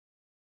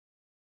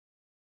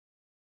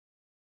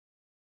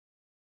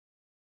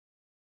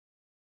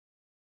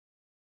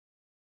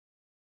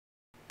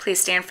Please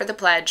stand for the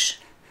pledge.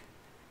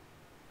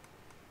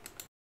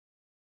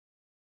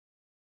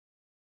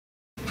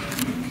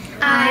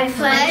 I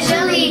pledge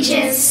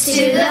allegiance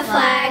to the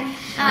flag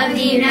of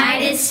the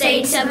United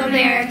States of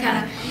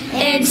America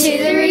and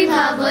to the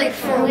republic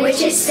for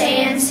which it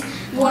stands,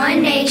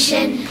 one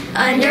nation,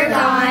 under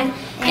God,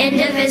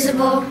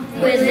 indivisible,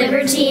 with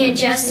liberty and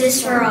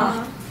justice for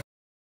all.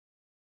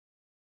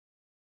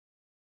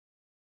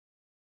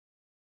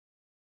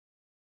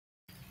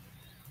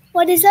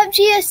 What is up,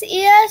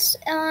 GSES?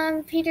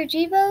 I'm Peter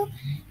Givo,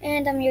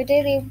 and I'm your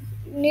daily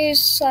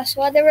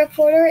news/weather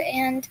reporter.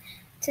 And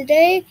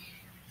today,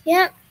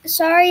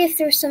 sorry if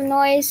there's some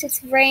noise.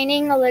 It's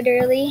raining,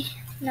 literally,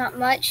 not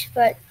much.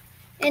 But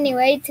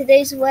anyway,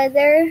 today's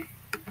weather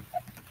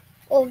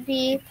will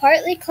be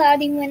partly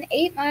cloudy, wind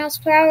 8 miles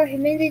per hour,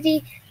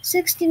 humidity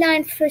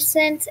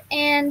 69%,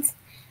 and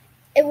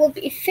it will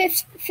be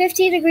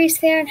 50 degrees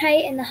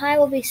Fahrenheit, and the high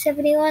will be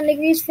 71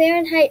 degrees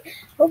Fahrenheit.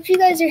 Hope you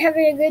guys are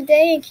having a good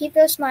day and keep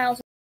those smiles.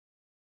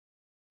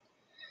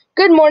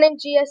 Good morning,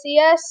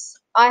 GSES.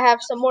 I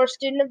have some more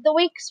Student of the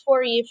Weeks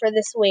for you for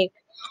this week.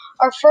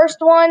 Our first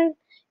one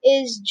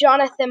is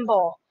Jonathan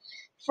Ball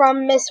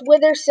from Miss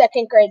Wither's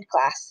second grade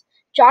class.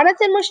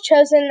 Jonathan was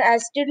chosen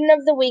as Student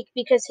of the Week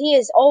because he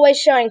is always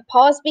showing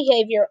paused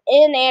behavior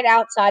in and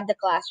outside the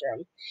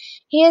classroom.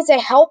 He is a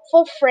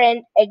helpful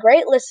friend, a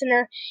great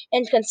listener,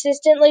 and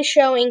consistently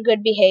showing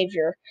good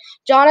behavior.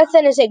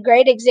 Jonathan is a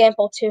great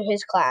example to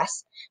his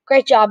class.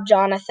 Great job,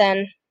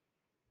 Jonathan.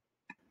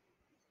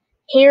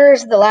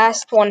 Here's the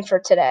last one for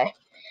today.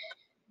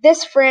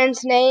 This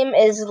friend's name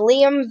is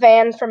Liam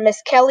Van from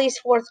Miss Kelly's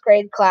fourth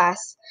grade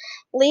class.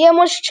 Liam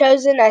was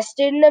chosen as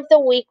Student of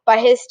the Week by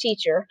his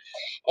teacher,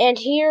 and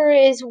here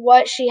is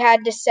what she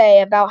had to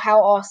say about how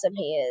awesome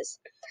he is.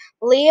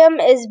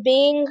 Liam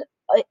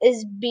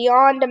is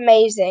beyond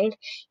amazing.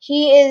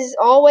 He is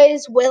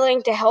always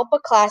willing to help a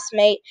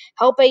classmate,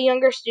 help a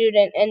younger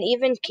student, and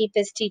even keep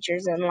his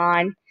teachers in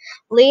line.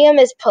 Liam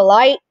is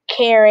polite,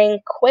 caring,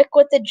 quick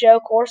with a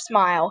joke or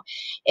smile.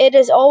 It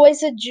is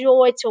always a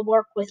joy to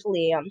work with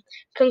Liam.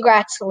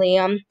 Congrats,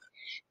 Liam.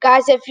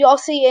 Guys, if y'all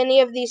see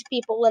any of these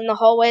people in the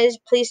hallways,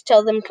 please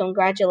tell them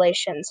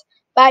congratulations.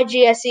 Bye,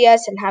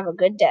 GSES, and have a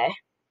good day.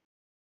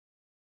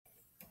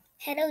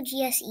 Hello,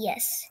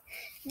 GSES.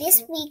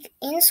 This week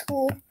in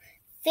school,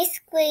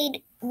 5th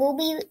grade will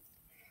be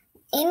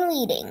in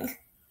reading.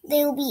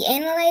 They will be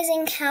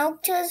analyzing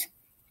characters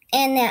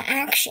and their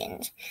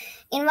actions.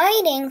 In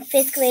writing,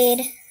 5th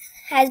grade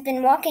has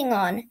been working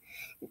on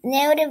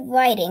narrative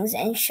writings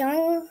and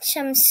showing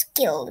some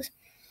skills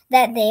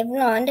that they've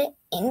learned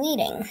in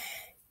reading.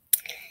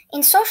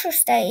 In social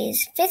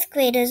studies, 5th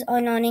graders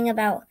are learning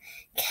about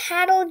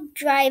cattle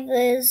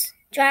drives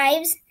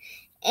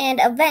and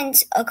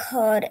events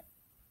occurred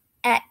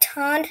at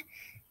turn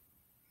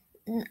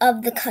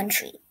of the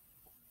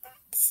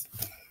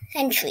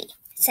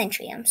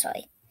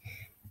century.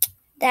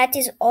 That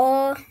is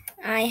all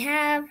I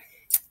have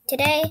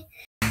today.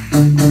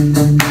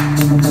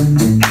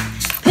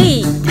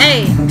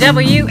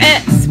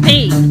 PAWS,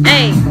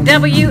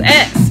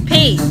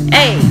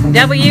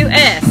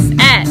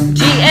 at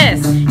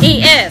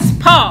GSES.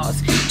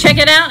 Pause. Check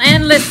it out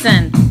and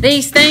listen.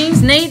 These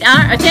things need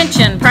our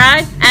attention.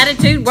 Pride,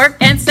 attitude, work,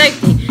 and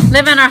safety.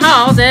 Live in our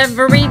halls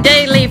every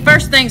daily.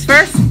 First things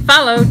first,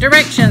 follow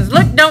directions.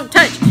 Look, don't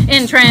touch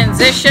in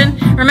transition.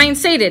 Remain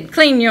seated,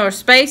 clean your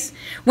space.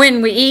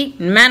 When we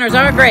eat, manners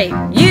are great.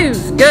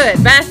 Use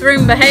good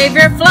bathroom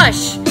behavior.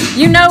 Flush,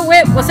 you know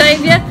it will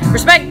save you.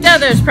 Respect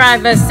others'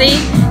 privacy.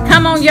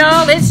 Come on,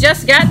 y'all, it's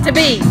just got to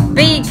be.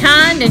 Be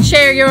kind and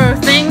share your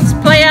things.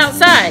 Play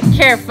outside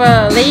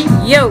carefully,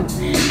 yo.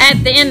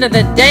 At the end of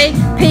the day,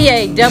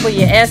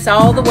 PAWS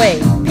all the way.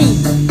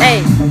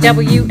 PAWS,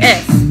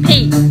 PAWS,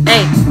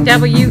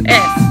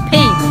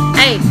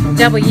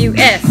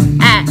 PAWS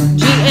at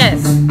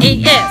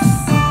GSES.